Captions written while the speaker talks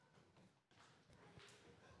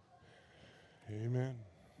Amen.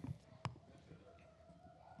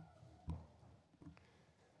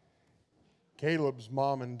 Caleb's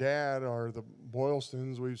mom and dad are the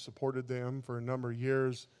Boylstons. We've supported them for a number of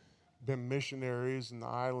years, been missionaries in the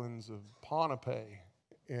islands of Ponape.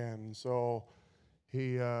 And so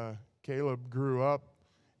Caleb grew up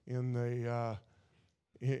in a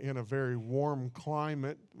very warm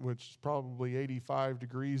climate, which is probably 85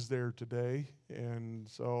 degrees there today. And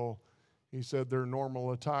so he said their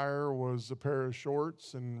normal attire was a pair of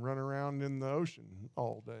shorts and run around in the ocean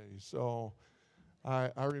all day. So I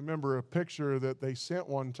remember a picture that they sent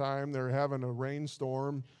one time. They were having a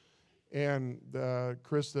rainstorm, and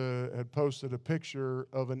Krista had posted a picture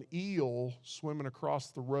of an eel swimming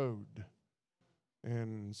across the road.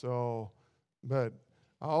 And so, but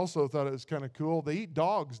I also thought it was kind of cool. They eat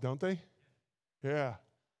dogs, don't they? Yeah.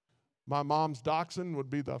 My mom's dachshund would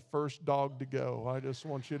be the first dog to go. I just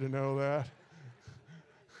want you to know that.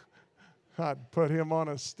 I'd put him on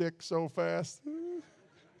a stick so fast.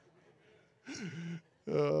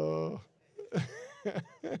 So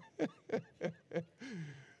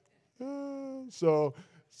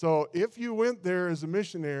if you went there as a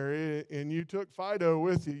missionary and you took Fido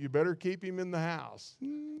with you, you better keep him in the house.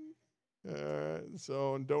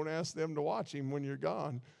 And don't ask them to watch him when you're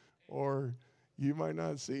gone, or you might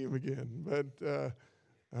not see him again. But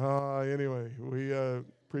anyway, we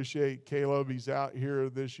appreciate Caleb. He's out here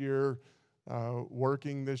this year,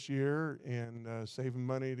 working this year, and saving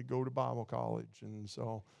money to go to Bible college. And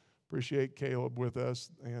so appreciate Caleb with us,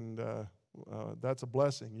 and that's a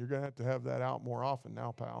blessing. You're going to have that out more often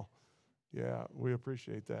now, pal. Yeah, we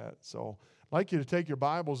appreciate that. So I'd like you to take your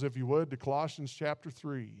Bibles, if you would, to Colossians chapter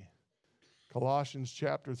 3. Colossians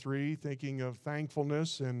chapter 3, thinking of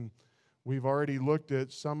thankfulness, and we've already looked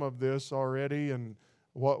at some of this already, and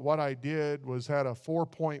what I did was had a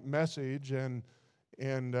 4-point message, and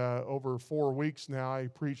over 4 weeks now, I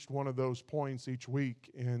preached one of those points each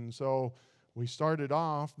week. And so we started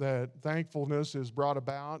off that thankfulness is brought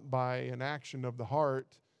about by an action of the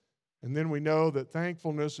heart. And then we know that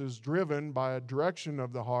thankfulness is driven by a direction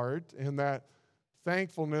of the heart, and that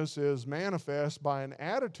thankfulness is manifest by an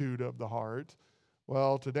attitude of the heart.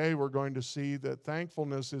 Well, today we're going to see that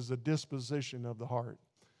thankfulness is a disposition of the heart.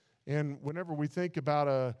 And whenever we think about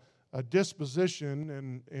a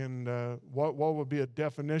disposition and what would be a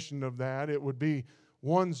definition of that, it would be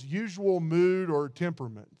one's usual mood or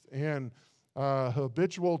temperament, and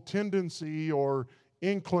habitual tendency or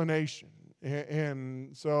inclination.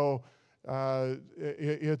 And so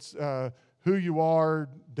it's who you are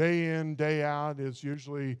day in, day out is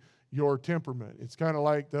usually your temperament. It's kind of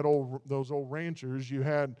like those old ranchers. You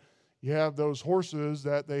have those horses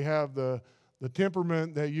that they have the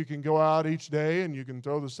temperament that you can go out each day and you can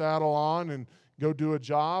throw the saddle on and go do a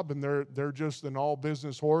job, and they're just an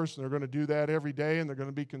all-business horse, and they're going to do that every day, and they're going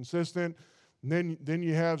to be consistent. And then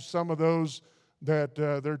you have some of those that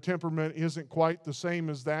their temperament isn't quite the same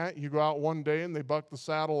as that. You go out one day and they buck the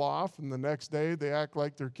saddle off, and the next day they act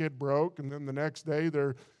like their kid broke, and then the next day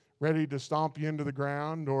they're ready to stomp you into the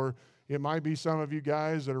ground. Or it might be some of you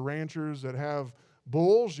guys that are ranchers that have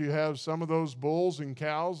bulls. You have some of those bulls and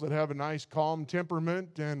cows that have a nice calm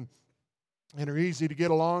temperament and are easy to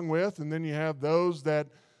get along with, and then you have those that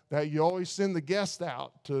you always send the guest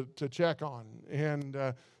out to check on, and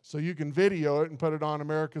so you can video it and put it on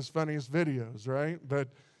America's Funniest Videos, right? But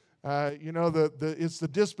it's the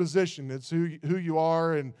disposition. It's who you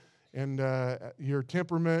are, and your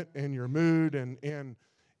temperament and your mood, and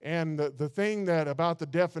the thing that about the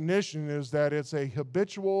definition is that it's a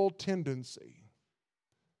habitual tendency.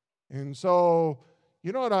 And so,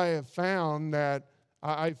 you know what I have found, that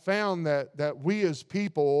I found that we as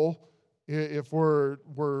people, if we're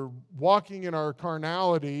walking in our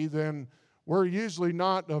carnality, then we're usually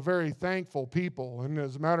not a very thankful people. And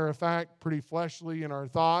as a matter of fact, pretty fleshly in our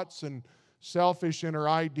thoughts and selfish in our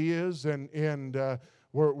ideas, and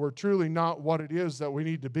we're truly not what it is that we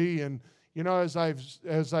need to be. And you know, as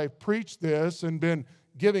I've preached this and been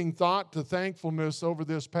giving thought to thankfulness over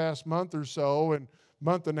this past month or so, and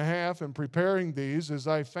month and a half, and preparing these, is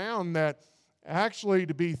I found that actually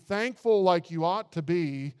to be thankful like you ought to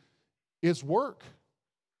be is work.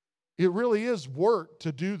 It really is work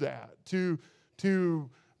to do that, to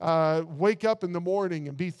wake up in the morning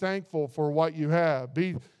and be thankful for what you have.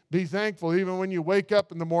 Be thankful even when you wake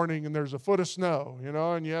up in the morning and there's a foot of snow,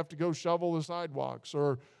 and you have to go shovel the sidewalks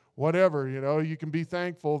or whatever. You can be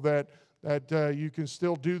thankful that you can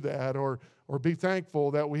still do that, or be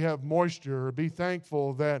thankful that we have moisture, or be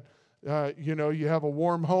thankful that you have a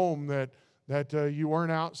warm home, that you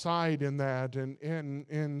weren't outside in that,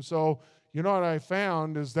 and so what I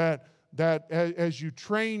found is that as you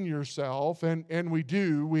train yourself, and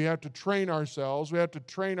we have to train ourselves. We have to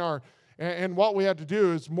train and what we have to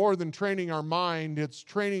do is more than training our mind, it's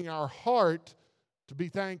training our heart to be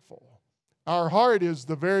thankful. Our heart is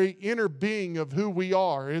the very inner being of who we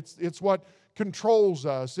are. It's what controls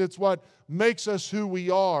us. It's what makes us who we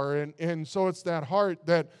are. And so it's that heart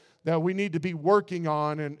that we need to be working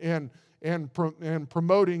on and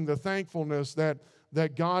promoting the thankfulness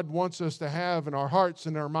that God wants us to have in our hearts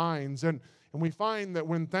and our minds. And we find that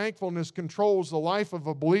when thankfulness controls the life of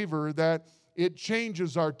a believer, that it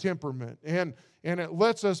changes our temperament and it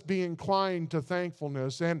lets us be inclined to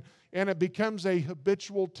thankfulness, and it becomes a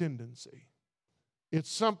habitual tendency.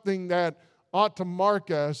 It's something that ought to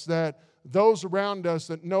mark us, that those around us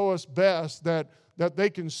that know us best, that they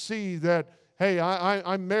can see that, hey,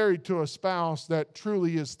 I'm married to a spouse that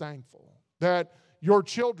truly is thankful. That your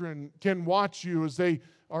children can watch you as they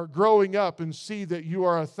are growing up and see that you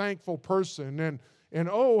are a thankful person. And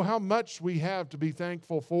oh, how much we have to be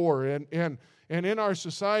thankful for. And in our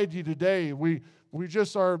society today, we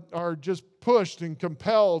just are just pushed and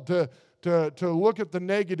compelled to look at the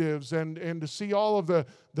negatives and to see all of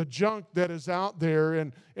the junk that is out there.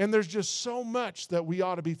 And there's just so much that we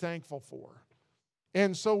ought to be thankful for.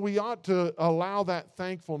 And so we ought to allow that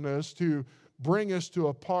thankfulness to bring us to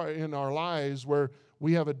a part in our lives where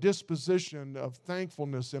we have a disposition of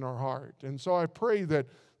thankfulness in our heart. And so I pray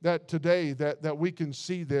that today that we can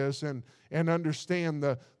see this and understand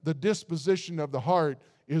the disposition of the heart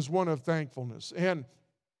is one of thankfulness. And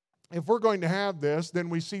if we're going to have this, then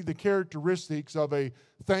we see the characteristics of a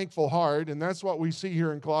thankful heart, and that's what we see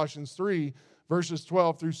here in Colossians 3, verses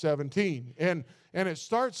 12 through 17. And it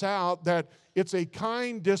starts out that it's a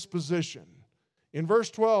kind disposition. In verse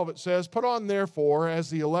 12 it says, "Put on therefore as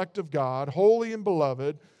the elect of God, holy and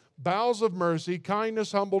beloved, bowels of mercy,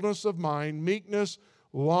 kindness, humbleness of mind, meekness,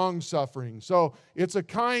 long-suffering." So it's a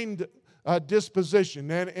kind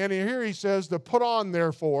disposition. And here he says to put on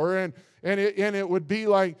therefore, and it would be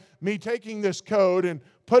like me taking this coat and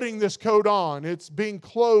putting this coat on. It's being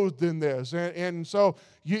clothed in this. And so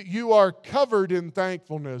you are covered in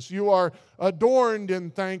thankfulness. You are adorned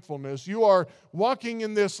in thankfulness. You are walking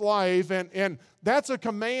in this life. And that's a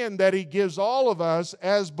command that he gives all of us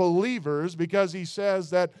as believers, because he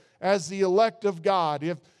says that as the elect of God,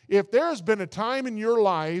 if there has been a time in your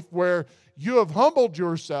life where you have humbled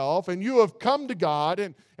yourself and you have come to God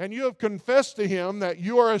and you have confessed to Him that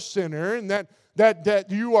you are a sinner and that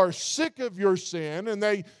you are sick of your sin and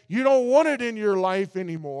that you don't want it in your life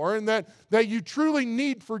anymore, and that you truly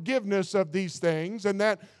need forgiveness of these things, and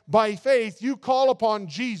that by faith you call upon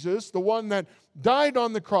Jesus, the one that died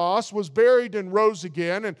on the cross, was buried and rose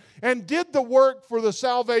again, and did the work for the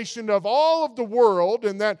salvation of all of the world,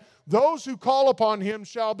 and that those who call upon Him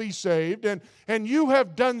shall be saved. And you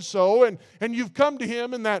have done so, and you've come to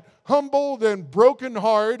Him in that humbled and broken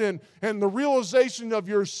heart, and the realization of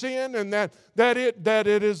your sin, and that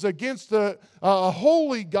it is against a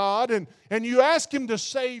holy God, and you ask Him to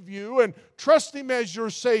save you and trust Him as your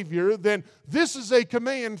Savior, then this is a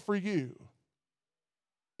command for you.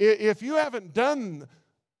 If you haven't done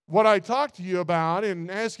what I talked to you about in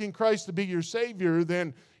asking Christ to be your Savior,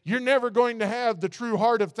 then you're never going to have the true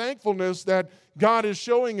heart of thankfulness that God is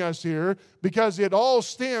showing us here, because it all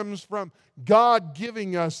stems from God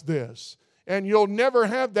giving us this. And you'll never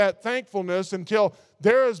have that thankfulness until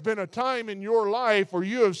there has been a time in your life where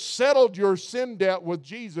you have settled your sin debt with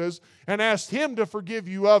Jesus and asked Him to forgive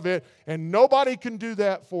you of it, and nobody can do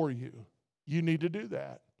that for you. You need to do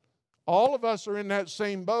that. All of us are in that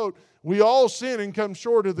same boat. We all sin and come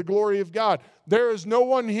short of the glory of God. There is no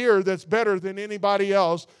one here that's better than anybody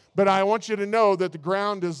else, but I want you to know that the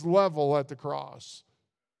ground is level at the cross.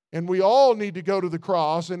 And we all need to go to the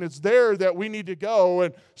cross, and it's there that we need to go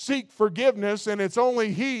and seek forgiveness, and it's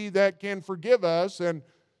only He that can forgive us, and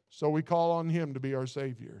so we call on Him to be our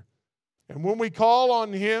Savior. And when we call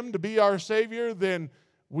on Him to be our Savior, then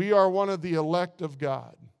we are one of the elect of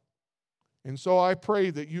God. And so I pray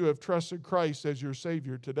that you have trusted Christ as your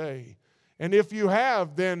Savior today. And if you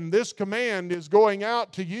have, then this command is going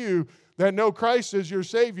out to you that know Christ as your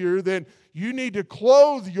Savior, then you need to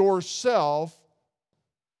clothe yourself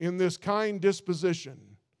in this kind disposition.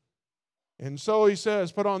 And so he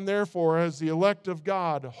says, put on therefore as the elect of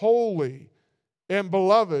God, holy and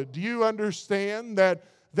beloved. Do you understand that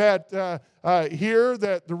here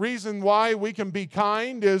that the reason why we can be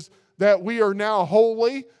kind is that we are now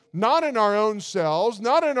holy? Not in our own selves,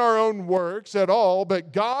 not in our own works at all,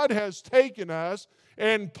 but God has taken us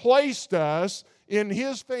and placed us in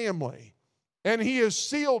His family. And He has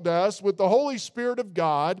sealed us with the Holy Spirit of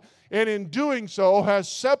God, and in doing so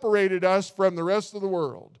has separated us from the rest of the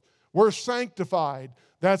world. We're sanctified.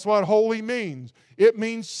 That's what holy means. It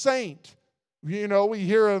means saint. You know, we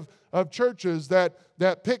hear of churches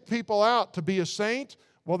that pick people out to be a saint.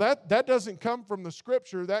 Well, that doesn't come from the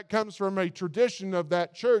Scripture. That comes from a tradition of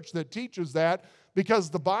that church that teaches that, because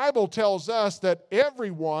the Bible tells us that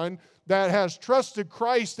everyone that has trusted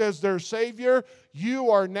Christ as their Savior,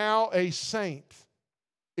 you are now a saint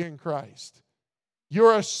in Christ.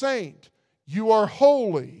 You're a saint. You are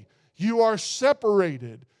holy. You are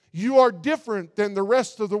separated. You are different than the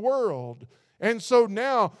rest of the world. And so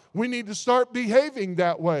now we need to start behaving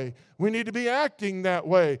that way. We need to be acting that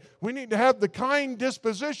way. We need to have the kind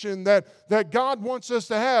disposition that God wants us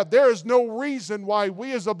to have. There is no reason why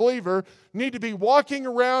we as a believer need to be walking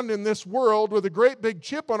around in this world with a great big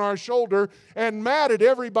chip on our shoulder and mad at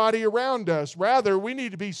everybody around us. Rather, we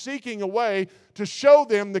need to be seeking a way to show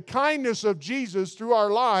them the kindness of Jesus through our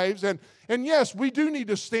lives. And yes, we do need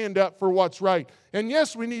to stand up for what's right. And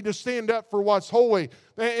yes, we need to stand up for what's holy.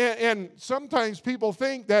 And sometimes people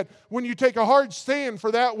think that when you take a hard stand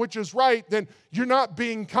for that which is right, then you're not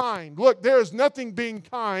being kind. Look, there is nothing being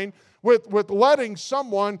kind with letting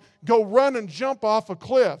someone go run and jump off a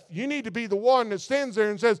cliff. You need to be the one that stands there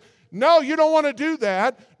and says, no, you don't want to do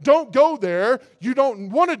that. Don't go there. You don't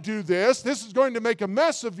want to do this. This is going to make a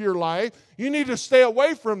mess of your life. You need to stay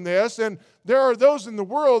away from this. And there are those in the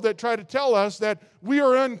world that try to tell us that we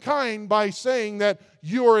are unkind by saying that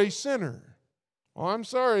you are a sinner. Well, I'm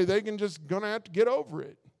sorry, they're going to have to get over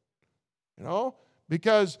it. You know,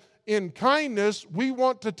 because in kindness, we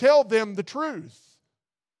want to tell them the truth.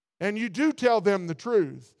 And you do tell them the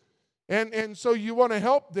truth. And so you want to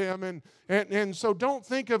help them, and so don't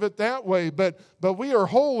think of it that way. But we are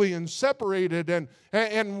holy and separated,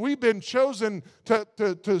 and we've been chosen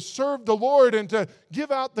to serve the Lord and to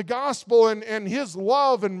give out the gospel and His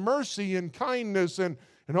love and mercy and kindness, and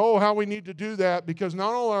oh, how we need to do that, because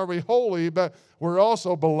not only are we holy, but we're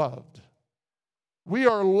also beloved. We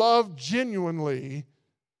are loved genuinely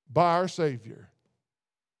by our Savior.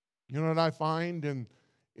 You know what I find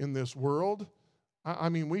in this world? I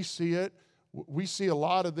mean, we see it. We see a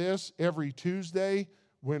lot of this every Tuesday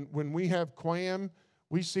when we have QAM.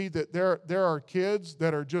 We see that there are kids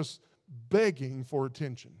that are just begging for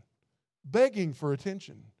attention. Begging for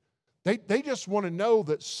attention. They just want to know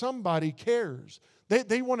that somebody cares.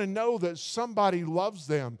 They want to know that somebody loves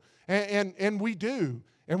them. And we do.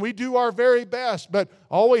 And we do our very best, but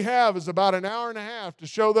all we have is about an hour and a half to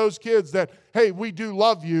show those kids that, hey, we do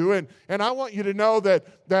love you. And I want you to know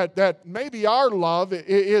that maybe our love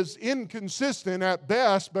is inconsistent at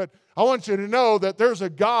best, but I want you to know that there's a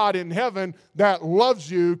God in heaven that loves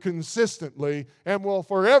you consistently and will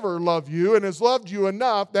forever love you, and has loved you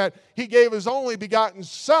enough that He gave His only begotten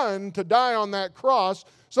Son to die on that cross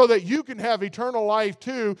so that you can have eternal life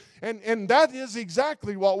too. And that is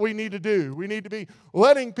exactly what we need to do. We need to be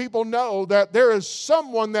letting people know that there is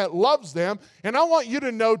someone that loves them. And I want you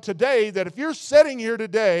to know today that if you're sitting here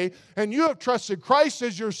today and you have trusted Christ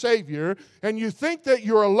as your Savior, and you think that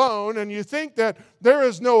you're alone, and you think that there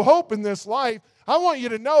is no hope in this life, I want you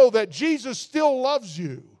to know that Jesus still loves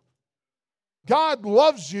you. God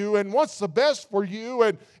loves you and wants the best for you,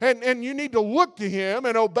 and you need to look to Him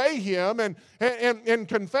and obey Him and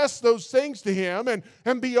confess those things to Him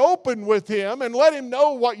and be open with Him and let Him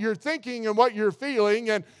know what you're thinking and what you're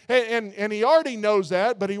feeling. And He already knows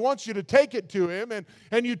that, but He wants you to take it to Him,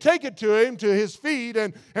 and you take it to Him, to His feet,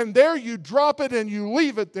 and there you drop it and you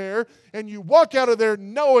leave it there, and you walk out of there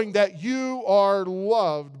knowing that you are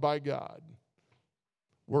loved by God.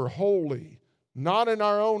 We're holy, not in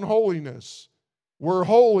our own holiness. We're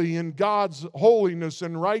holy in God's holiness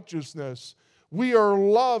and righteousness. We are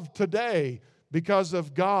loved today because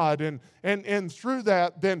of God. And through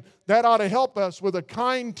that, then that ought to help us with a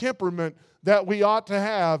kind temperament that we ought to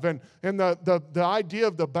have. And the idea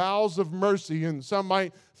of the bowels of mercy, and some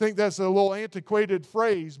might think that's a little antiquated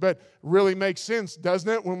phrase, but really makes sense, doesn't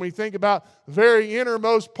it? When we think about the very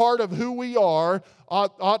innermost part of who we are,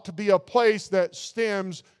 ought to be a place that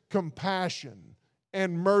stems compassion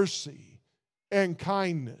and mercy and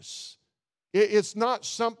kindness. It's not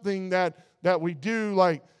something that we do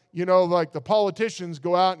like the politicians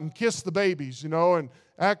go out and kiss the babies, and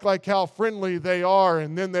act like how friendly they are,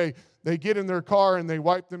 and then they get in their car and they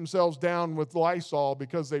wipe themselves down with Lysol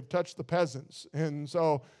because they've touched the peasants. And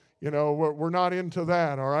so, we're not into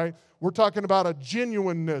that, all right? We're talking about a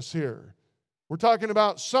genuineness here. We're talking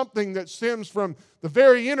about something that stems from the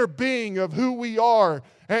very inner being of who we are,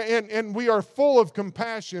 and we are full of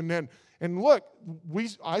compassion. And look,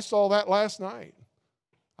 I saw that last night.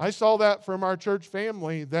 I saw that from our church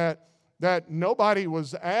family, that nobody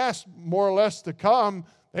was asked more or less to come.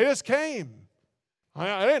 They just came.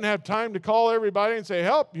 I didn't have time to call everybody and say,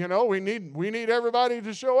 help, we need everybody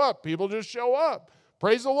to show up. People just show up.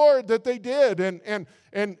 Praise the Lord that they did. And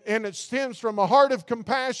it stems from a heart of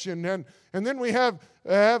compassion. And then we have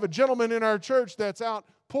a gentleman in our church that's out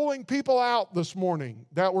pulling people out this morning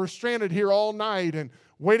that were stranded here all night and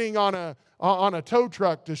waiting on a tow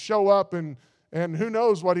truck to show up, and who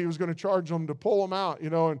knows what he was going to charge them to pull them out,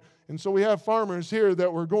 And so we have farmers here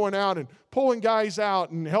that were going out and pulling guys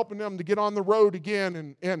out and helping them to get on the road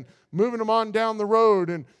again and moving them on down the road,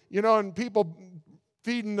 and and people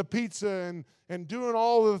feeding the pizza and doing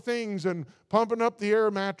all of the things and pumping up the air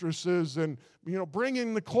mattresses and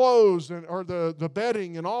bringing the clothes or the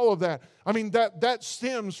bedding and all of that. I mean, that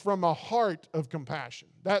stems from a heart of compassion.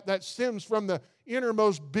 That stems from the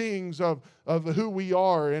innermost beings of who we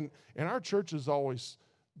are. And our church has always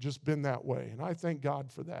just been that way. And I thank God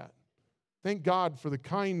for that. Thank God for the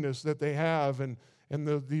kindness that they have and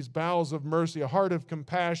these bowels of mercy, a heart of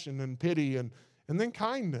compassion and pity, and then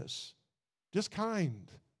kindness. Just kind.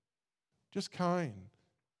 Just kind.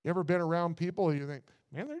 You ever been around people and you think,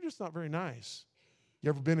 man, they're just not very nice? You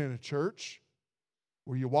ever been in a church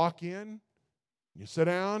where you walk in, you sit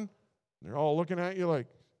down, and they're all looking at you like,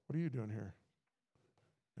 what are you doing here?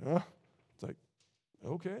 It's like,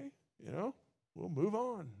 okay, we'll move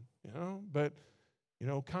on, But,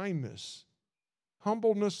 kindness,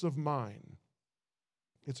 humbleness of mind.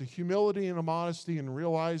 It's a humility and a modesty in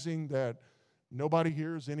realizing that nobody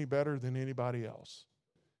here is any better than anybody else.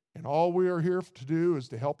 And all we are here to do is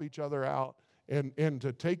to help each other out and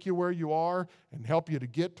to take you where you are and help you to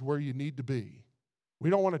get to where you need to be. We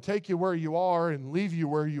don't want to take you where you are and leave you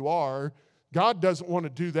where you are. God doesn't want to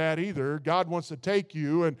do that either. God wants to take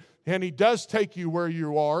you, and He does take you where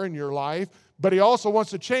you are in your life, but He also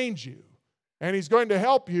wants to change you. And He's going to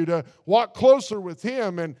help you to walk closer with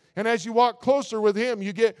Him. And as you walk closer with Him,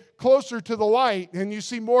 you get closer to the light, and you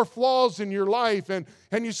see more flaws in your life, and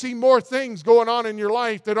you see more things going on in your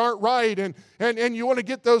life that aren't right. And you want to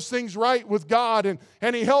get those things right with God.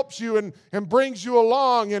 And He helps you and brings you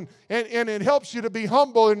along. And it helps you to be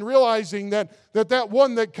humble in realizing that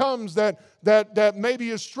one that comes that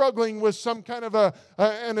maybe is struggling with some kind of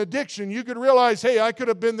an addiction, you could realize, hey, I could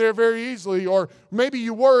have been there very easily, or maybe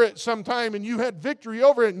you were at some time and you had victory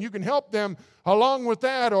over it and you can help them along with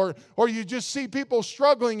that, or you just see people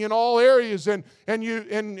struggling in all areas, and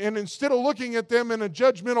instead of looking at them in a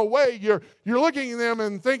judgmental way, you're looking at them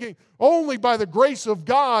and thinking, only by the grace of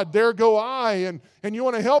God there go I, and you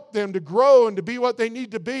want to help them to grow and to be what they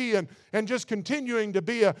need to be, and just continuing to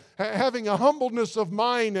be having a humbleness of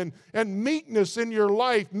mind and meekness in your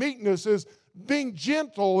life. Meekness is being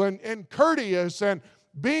gentle and courteous and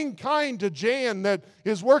being kind to Jan that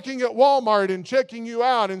is working at Walmart and checking you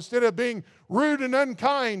out, instead of being rude and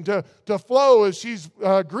unkind to Flo as she's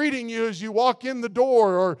greeting you as you walk in the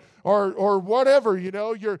door, or whatever.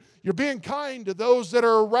 You're being kind to those that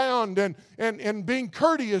are around, and being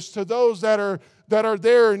courteous to those that are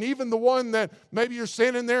there, and even the one that maybe you're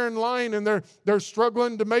standing there in line and they're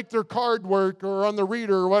struggling to make their card work or on the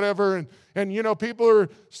reader or whatever, and people are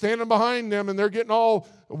standing behind them and they're getting all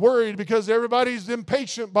worried because everybody's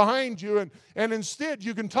impatient behind you, and instead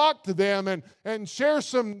you can talk to them and share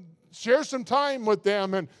some time with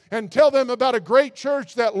them and tell them about a great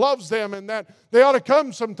church that loves them and that they ought to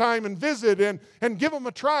come sometime and visit, and give them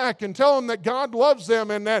a tract and tell them that God loves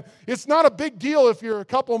them and that it's not a big deal if you're a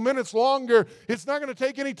couple minutes longer. It's not going to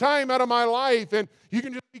take any time out of my life, and you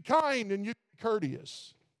can just be kind and you can be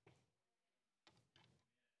courteous.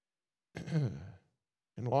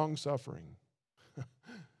 And long-suffering.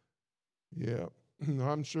 Yeah,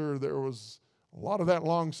 I'm sure there was a lot of that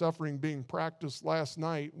long-suffering being practiced last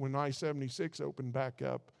night when I-76 opened back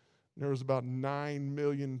up. There was about 9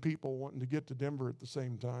 million people wanting to get to Denver at the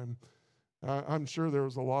same time. I'm sure there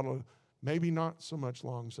was a lot of, maybe not so much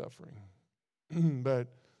long-suffering. But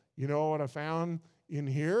you know what I found in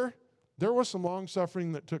here? There was some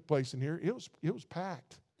long-suffering that took place in here. It was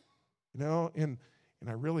packed. And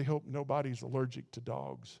I really hope nobody's allergic to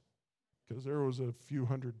dogs, because there was a few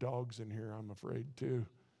hundred dogs in here, I'm afraid, too.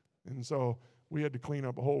 And so we had to clean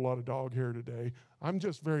up a whole lot of dog hair today. I'm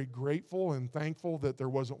just very grateful and thankful that there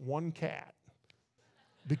wasn't one cat.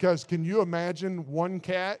 Because can you imagine one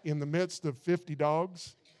cat in the midst of 50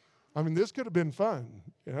 dogs? I mean, this could have been fun,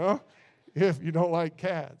 if you don't like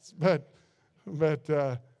cats. But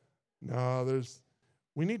no,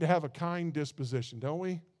 we need to have a kind disposition, don't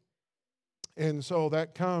we? And so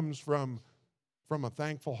that comes from a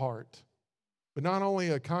thankful heart. But not only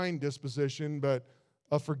a kind disposition, but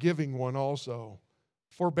a forgiving one also.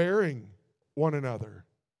 Forbearing one another.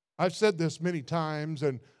 I've said this many times,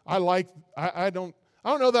 and I I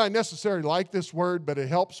don't know that I necessarily like this word, but it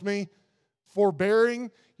helps me.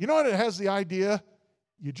 Forbearing. You know what it has the idea?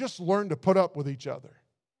 You just learn to put up with each other.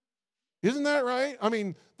 Isn't that right? I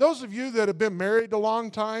mean, those of you that have been married a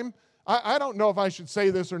long time, I don't know if I should say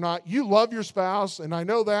this or not. You love your spouse, and I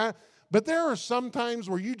know that. But there are some times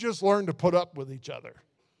where you just learn to put up with each other.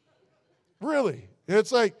 Really.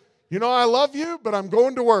 It's like, I love you, but I'm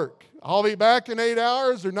going to work. I'll be back in 8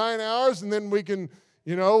 hours or 9 hours, and then we can,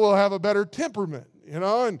 we'll have a better temperament,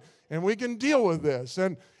 and we can deal with this.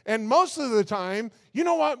 And most of the time, you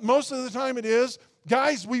know what? Most of the time it is,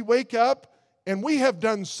 guys, we wake up, and we have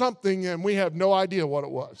done something, and we have no idea what it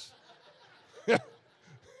was.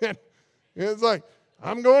 It's like,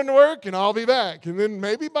 I'm going to work, and I'll be back. And then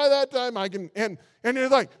maybe by that time I can, and you're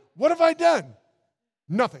like, what have I done?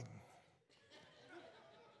 Nothing.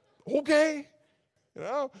 Okay.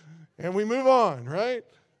 And we move on, right?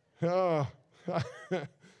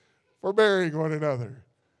 Forbearing one another.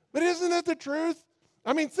 But isn't it the truth?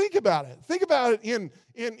 I mean, think about it. Think about it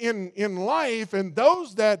in life, and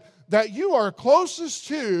those that you are closest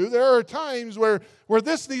to. There are times where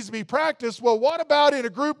this needs to be practiced. Well, what about in a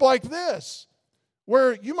group like this,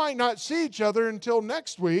 where you might not see each other until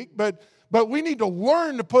next week, but we need to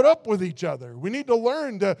learn to put up with each other. We need to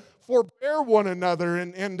learn to forbear one another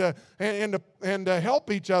and to help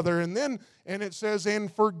each other. And it says,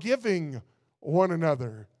 and forgiving one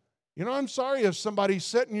another. I'm sorry if somebody's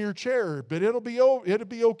sitting in your chair, but it'll be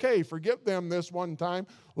okay. Forgive them this one time.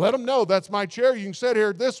 Let them know that's my chair. You can sit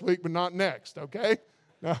here this week, but not next, okay?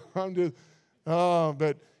 No, I'm just,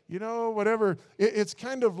 but whatever. It's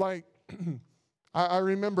kind of like, I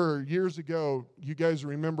remember years ago, you guys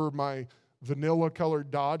remember my vanilla-colored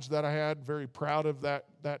Dodge that I had. Very proud of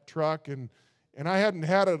that truck, and I hadn't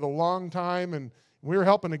had it a long time, and we were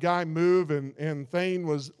helping a guy move, and Thane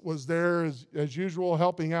was there as usual,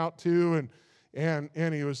 helping out too, and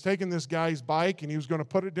he was taking this guy's bike, and he was going to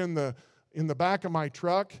put it in the back of my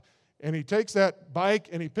truck, and he takes that bike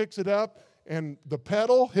and he picks it up, and the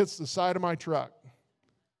pedal hits the side of my truck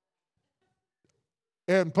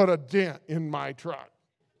and put a dent in my truck.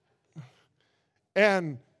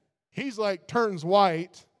 And he's like, turns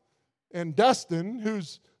white, and Dustin,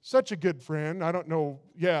 who's such a good friend, I don't know,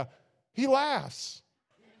 he laughs.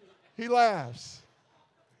 He laughs.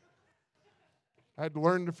 I had to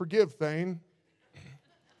learn to forgive Thane.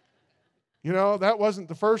 That wasn't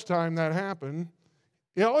the first time that happened.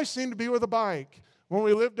 He always seemed to be with a bike. When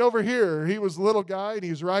we lived over here, he was a little guy, and he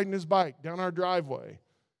was riding his bike down our driveway.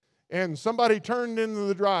 And somebody turned into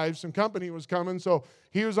the drive. Some company was coming, so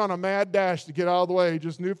he was on a mad dash to get out of the way. He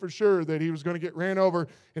just knew for sure that he was going to get ran over.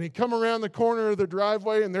 And he come around the corner of the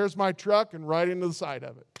driveway, and there's my truck, and right into the side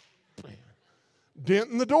of it.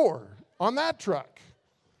 Dent in the door on that truck.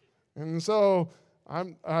 And so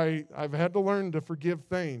I've had to learn to forgive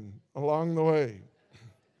Thane along the way.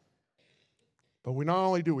 But we not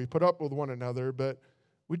only do we put up with one another, but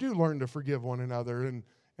we do learn to forgive one another. And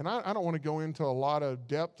I don't want to go into a lot of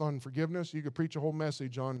depth on forgiveness. You could preach a whole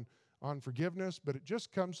message on forgiveness, but it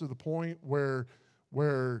just comes to the point where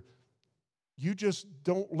you just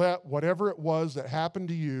don't let whatever it was that happened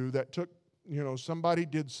to you, that took, somebody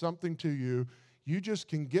did something to you, you just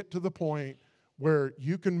can get to the point where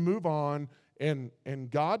you can move on, and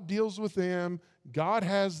God deals with them, God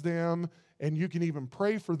has them, and you can even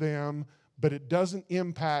pray for them, but it doesn't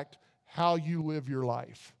impact how you live your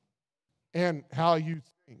life and how you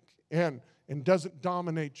think, and doesn't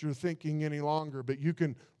dominate your thinking any longer, but you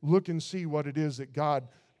can look and see what it is that God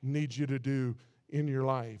needs you to do in your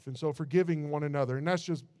life. And so forgiving one another, and that's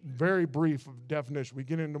just very brief of definition. We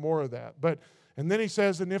get into more of that. And then he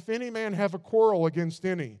says, and if any man have a quarrel against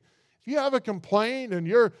any, if you have a complaint and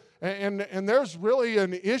and there's really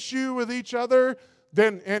an issue with each other,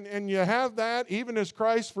 then and you have that, even as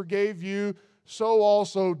Christ forgave you, so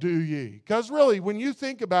also do ye. Because really, when you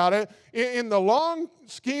think about it, in the long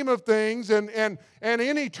scheme of things and in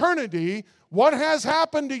eternity, what has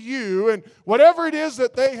happened to you and whatever it is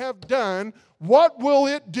that they have done, what will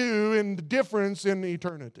it do in the difference in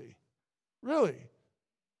eternity? Really?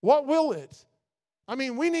 What will it? I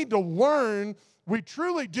mean, we need to learn, we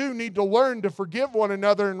truly do need to learn to forgive one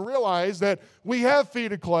another and realize that we have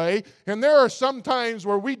feet of clay, and there are some times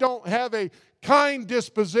where we don't have a kind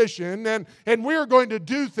disposition, and we're going to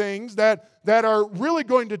do things that are really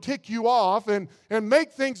going to tick you off and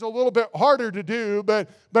make things a little bit harder to do. But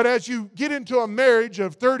as you get into a marriage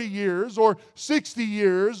of 30 years or 60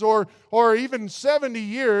 years or even 70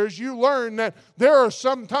 years, you learn that there are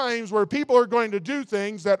some times where people are going to do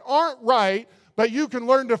things that aren't right, but you can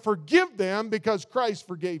learn to forgive them because Christ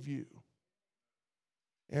forgave you.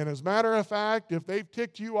 And as a matter of fact, if they've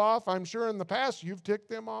ticked you off, I'm sure in the past you've ticked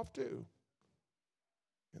them off too.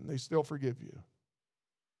 And they still forgive you.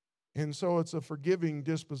 And so it's a forgiving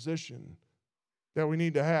disposition that we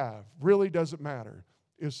need to have. Really doesn't matter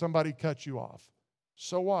if somebody cuts you off.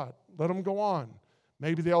 So what? Let them go on.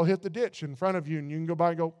 Maybe they'll hit the ditch in front of you and you can go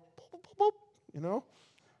by and go, boop, boop,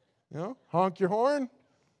 boop, honk your horn,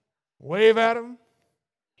 wave at them.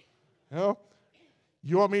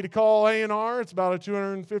 You want me to call A&R? It's about a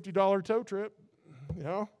 $250 tow trip.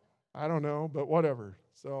 I don't know, but whatever.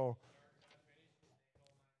 So,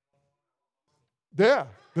 yeah,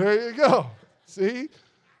 there you go. See,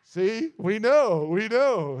 we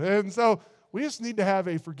know. And so we just need to have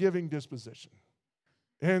a forgiving disposition.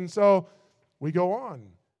 And so we go on.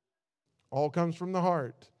 All comes from the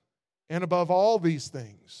heart. And above all these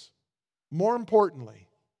things, more importantly,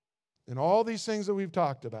 in all these things that we've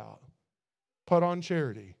talked about, put on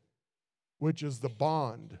charity, which is the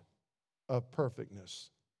bond of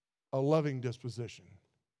perfectness, a loving disposition.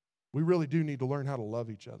 We really do need to learn how to love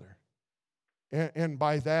each other. And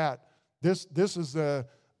by that, this is the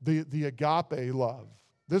agape love.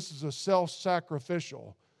 This is a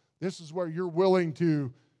self-sacrificial. This is where you're willing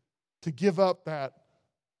to give up that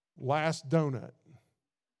last donut.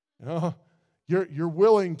 You're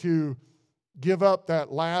willing to give up that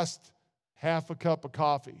last half a cup of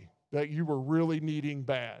coffee that you were really needing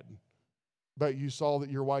bad, but you saw that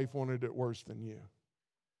your wife wanted it worse than you.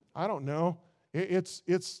 I don't know. It's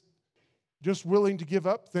just willing to give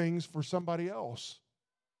up things for somebody else.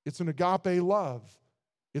 It's an agape love.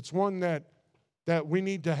 It's one that we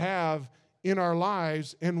need to have in our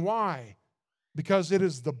lives. And why? Because it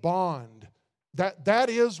is the bond. That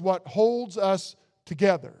is what holds us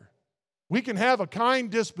together. We can have a kind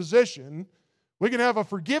disposition. We can have a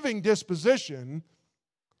forgiving disposition.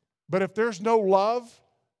 But if there's no love,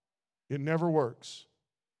 it never works.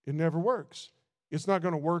 It never works. It's not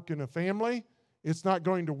going to work in a family. It's not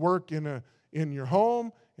going to work in your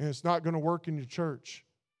home. And it's not going to work in your church.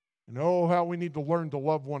 And oh, how we need to learn to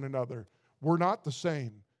love one another. We're not the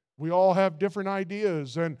same. We all have different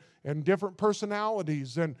ideas and different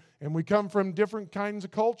personalities. And we come from different kinds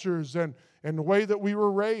of cultures and the way that we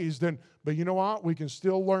were raised. But you know what? We can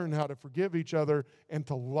still learn how to forgive each other and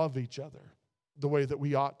to love each other the way that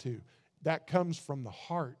we ought to. That comes from the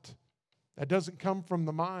heart. That doesn't come from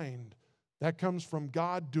the mind. That comes from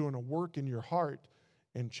God doing a work in your heart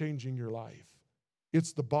and changing your life.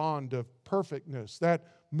 It's the bond of perfectness, that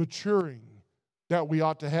maturing that we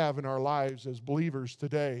ought to have in our lives as believers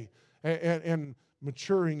today, and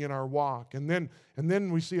maturing in our walk. And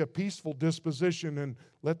then we see a peaceful disposition, and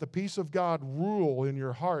let the peace of God rule in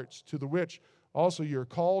your hearts, to the which also you're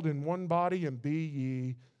called in one body, and be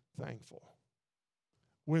ye thankful.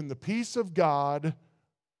 When the peace of God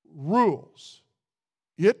rules,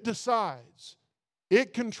 it decides,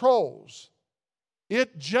 it controls,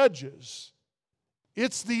 it judges.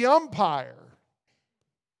 It's the umpire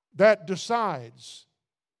that decides.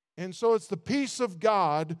 And so it's the peace of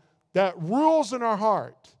God that rules in our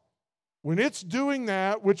heart. When it's doing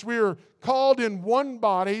that, which we are called in one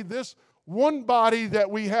body, this one body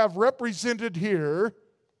that we have represented here,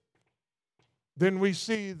 then we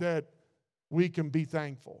see that we can be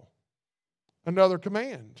thankful. Another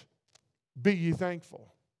command, be ye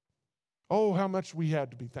thankful. Oh, how much we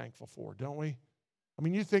had to be thankful for, don't we? I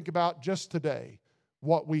mean, you think about just today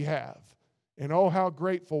what we have, and oh, how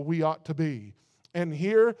grateful we ought to be. And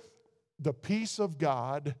here, the peace of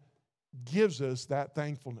God gives us that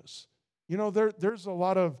thankfulness. You know, there's a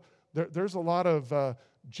lot of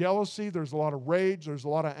jealousy, there's a lot of rage, there's a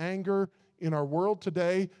lot of anger in our world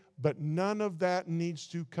today, but none of that needs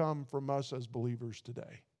to come from us as believers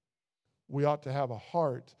today. We ought to have a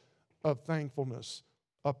heart of thankfulness,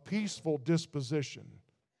 a peaceful disposition.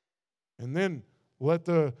 And then let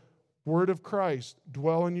the word of Christ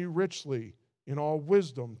dwell in you richly in all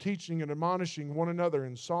wisdom, teaching and admonishing one another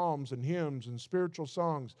in psalms and hymns and spiritual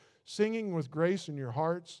songs, singing with grace in your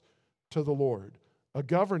hearts to the Lord, a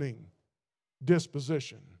governing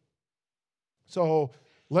disposition. So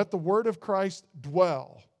let the word of Christ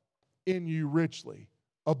dwell in you richly,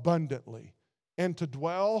 abundantly. And to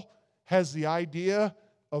dwell has the idea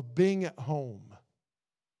of being at home.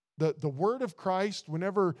 The word of Christ,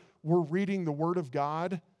 whenever we're reading the word of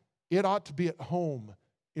God, it ought to be at home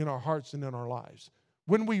in our hearts and in our lives.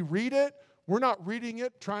 When we read it, we're not reading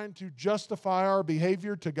it trying to justify our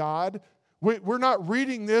behavior to God. We're not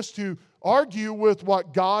reading this to argue with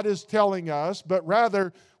what God is telling us, but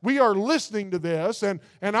rather we are listening to this, and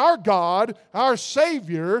our God, our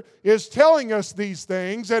Savior, is telling us these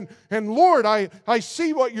things. And Lord, I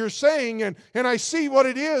see what you're saying, and I see what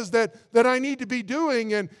it is that I need to be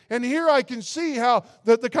doing. And here I can see how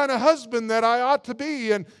the kind of husband that I ought to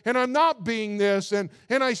be, and I'm not being this. And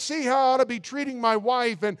I see how I ought to be treating my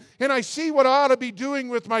wife, and I see what I ought to be doing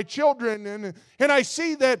with my children. And I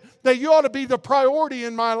see that you ought to be the priority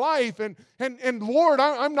in my life. And Lord,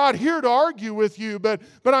 I'm not here to argue with you, but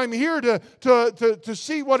I'm here to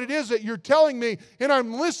see what it is that you're telling me, and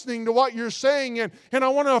I'm listening to what you're saying, and I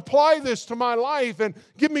want to apply this to my life, and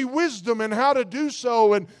give me wisdom in how to do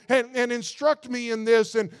so, and instruct me in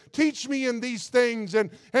this, and teach me in these things. And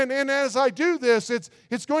as I do this,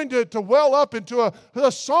 it's going to well up into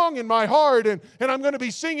a song in my heart, and I'm going to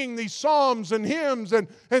be singing these psalms and hymns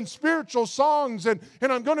and spiritual songs, and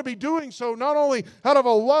I'm going to be doing so not only out of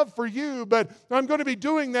a love for you, but I'm going to be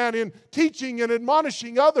doing that in teaching and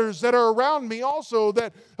admonishing others that are around me also,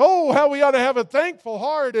 that, oh, how we ought to have a thankful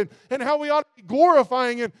heart, and how we ought to be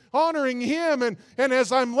glorifying and honoring Him. And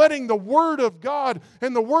as I'm letting the Word of God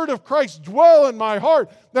and the Word of Christ dwell in my heart,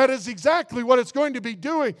 that is exactly what it's going to be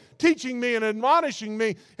doing, teaching me and admonishing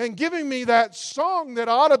me and giving me that song that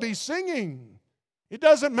I ought to be singing. It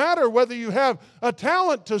doesn't matter whether you have a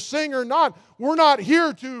talent to sing or not. We're not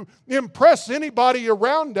here to impress anybody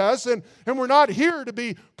around us, and we're not here to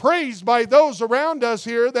be praised by those around us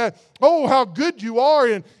here that, oh, how good you are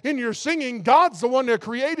in your singing. God's the one that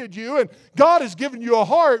created you, and God has given you a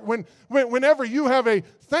heart. Whenever you have a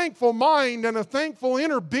thankful mind and a thankful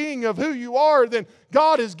inner being of who you are, then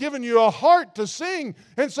God has given you a heart to sing,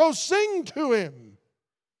 and so sing to Him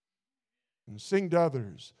and sing to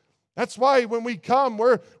others. That's why when we come,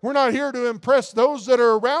 we're not here to impress those that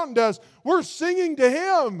are around us. We're singing to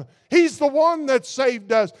Him. He's the one that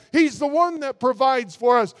saved us. He's the one that provides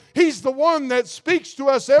for us. He's the one that speaks to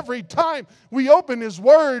us every time we open His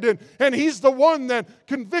Word. And He's the one that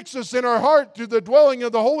convicts us in our heart through the dwelling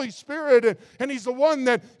of the Holy Spirit. And He's the one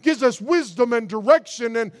that gives us wisdom and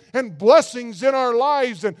direction and blessings in our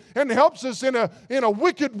lives, and helps us in a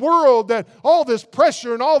wicked world, that all this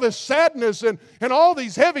pressure and all this sadness and all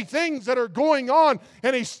these heavy things that are going on,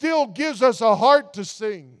 and He still gives us a heart to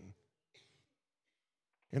sing.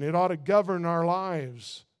 And it ought to govern our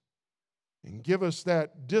lives and give us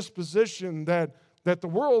that disposition that the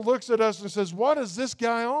world looks at us and says, what is this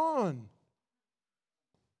guy on?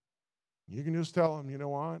 You can just tell them, you know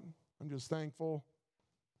what? I'm just thankful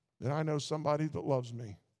that I know somebody that loves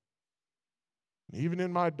me. And even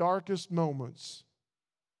in my darkest moments,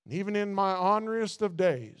 and even in my honoriest of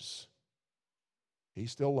days, He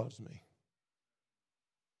still loves me.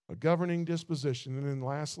 A governing disposition. And then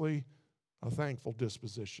lastly, a thankful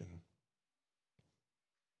disposition.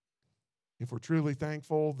 If we're truly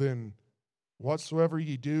thankful, then whatsoever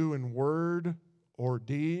ye do in word or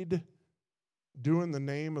deed, do in the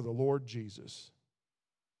name of the Lord Jesus,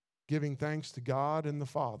 giving thanks to God and the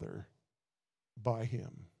Father by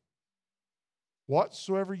Him.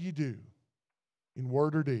 Whatsoever ye do in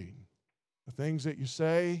word or deed, the things that you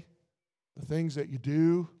say, the things that you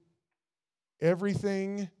do,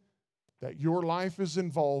 everything that your life is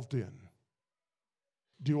involved in,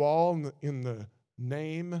 do all in the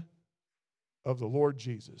name of the Lord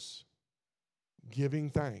Jesus,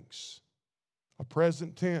 giving thanks, a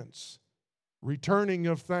present tense, returning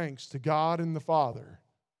of thanks to God and the Father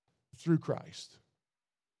through Christ,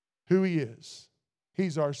 who He is.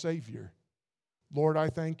 He's our Savior. Lord, I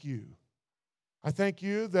thank You. I thank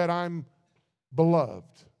You that I'm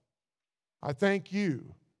beloved. I thank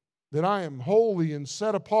You that I am holy and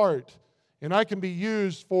set apart, and I can be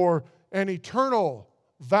used for an eternal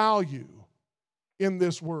value in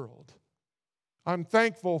this world. I'm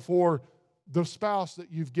thankful for the spouse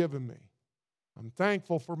that You've given me. I'm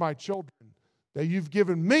thankful for my children that You've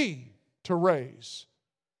given me to raise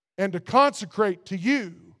and to consecrate to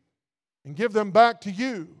You and give them back to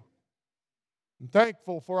You. I'm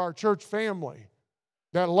thankful for our church family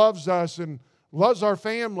that loves us and loves our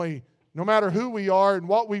family no matter who we are and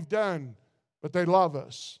what we've done, but they love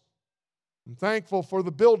us. I'm thankful for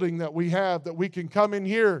the building that we have, that we can come in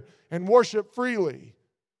here and worship freely.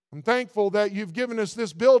 I'm thankful that You've given us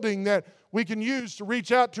this building that we can use to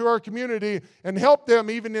reach out to our community and help them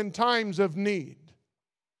even in times of need.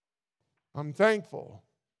 I'm thankful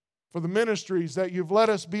for the ministries that You've let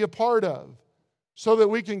us be a part of so that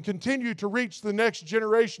we can continue to reach the next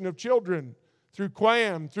generation of children through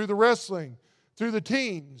QAM, through the wrestling, through the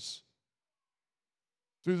teens,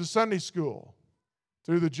 through the Sunday school,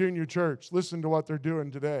 through the junior church. Listen to what they're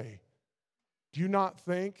doing today. Do you not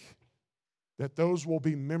think that those will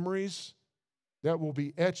be memories that will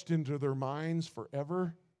be etched into their minds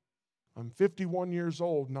forever. I'm 51 years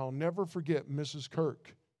old, and I'll never forget Mrs.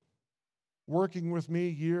 Kirk working with me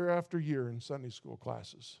year after year in Sunday school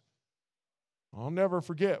classes. I'll never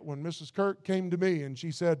forget when Mrs. Kirk came to me and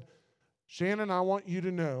she said, Shannon, I want you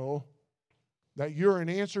to know that you're an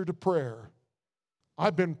answer to prayer.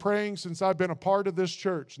 I've been praying since I've been a part of this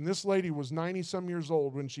church. And this lady was 90-some years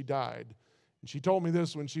old when she died. And she told me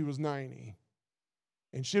this when she was 90.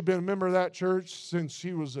 And she had been a member of that church since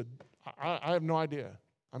she was I have no idea.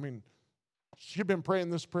 I mean, she had been praying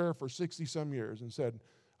this prayer for 60-some years and said,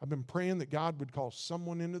 I've been praying that God would call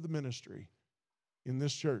someone into the ministry in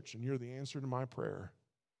this church, and you're the answer to my prayer.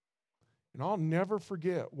 And I'll never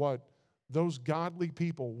forget what those godly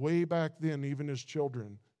people way back then, even as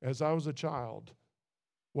children, as I was a child,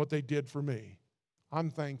 what they did for me. I'm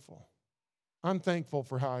thankful. I'm thankful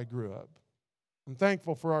for how I grew up. I'm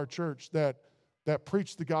thankful for our church that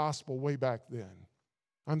preached the gospel way back then.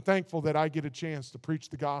 I'm thankful that I get a chance to preach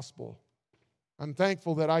the gospel. I'm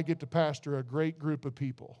thankful that I get to pastor a great group of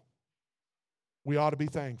people. We ought to be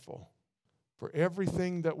thankful for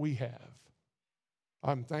everything that we have.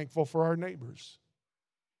 I'm thankful for our neighbors.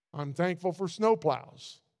 I'm thankful for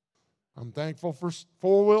snowplows. I'm thankful for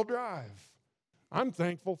four-wheel drive. I'm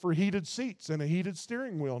thankful for heated seats and a heated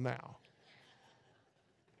steering wheel now.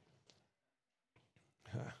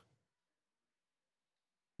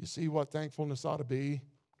 You see what thankfulness ought to be?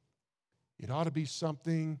 It ought to be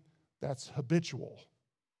something that's habitual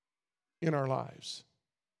in our lives.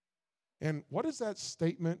 And what is that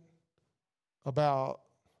statement about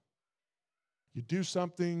you do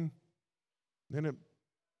something, then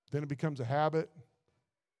it becomes a habit,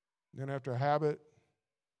 then after a habit,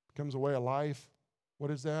 it becomes a way of life? What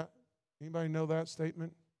is that? Anybody know that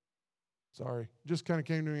statement? Sorry, just kind of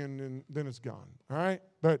came to me and then it's gone. All right?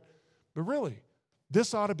 But really,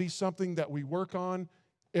 this ought to be something that we work on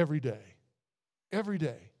every day. Every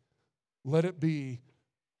day. Let it be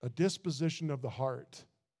a disposition of the heart,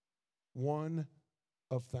 one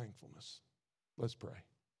of thankfulness. Let's pray.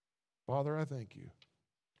 Father, I thank you.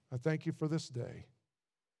 I thank you for this day,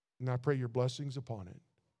 and I pray your blessings upon it.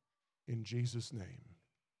 In Jesus' name,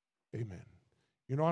 amen.